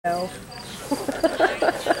No.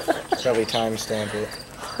 Probably timestamp it.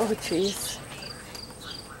 Oh, jeez.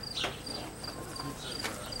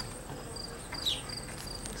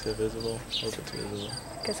 Is it visible? Hope it's visible.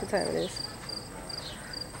 Guess what time it is.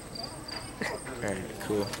 Alright,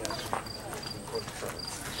 cool.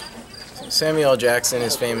 Samuel L. Jackson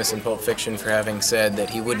is famous in Pulp Fiction for having said that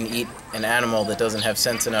he wouldn't eat an animal that doesn't have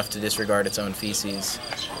sense enough to disregard its own feces.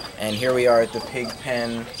 And here we are at the pig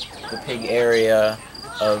pen, the pig area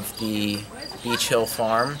of the Beech Hill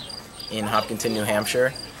Farm in Hopkinton, New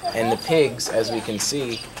Hampshire. And the pigs, as we can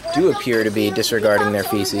see, do appear to be disregarding their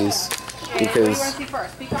feces because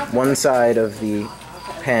one side of the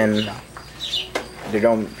pen, there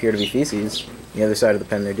don't appear to be feces. The other side of the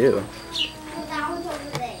pen, they do.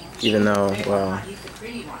 Even though, well,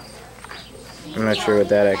 I'm not sure what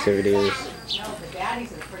that activity is.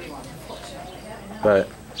 But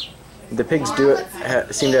the pigs do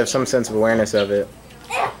seem to have some sense of awareness of it.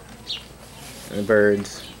 And the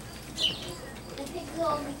birds.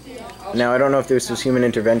 Now, I don't know if this was human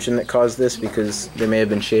intervention that caused this, because there may have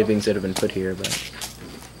been shavings that have been put here, but...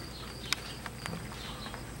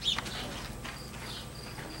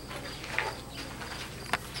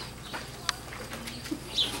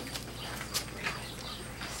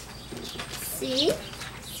 See?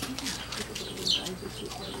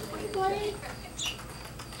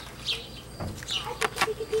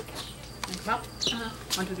 Come out.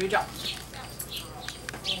 1, 2, 3, jump.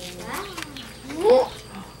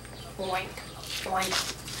 Oink, oink.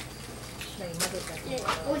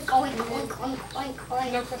 Oink, oink, oink, oink, oink,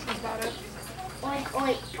 oink. No questions about it. Oink,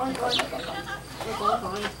 oink, oink, oink.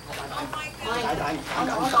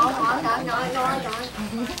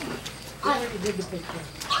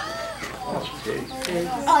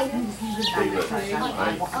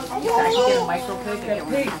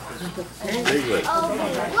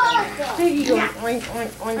 Piggy goes oink,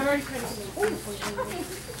 oink, oink.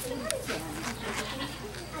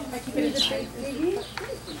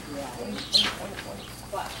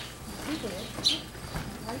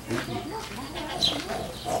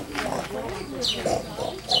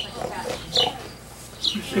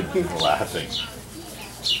 Laughing.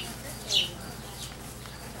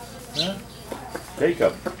 Huh? Take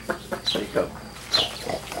up. Take up.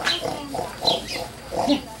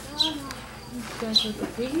 That's what the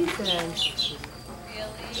piggy said.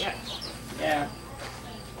 Really? Yeah. Yeah.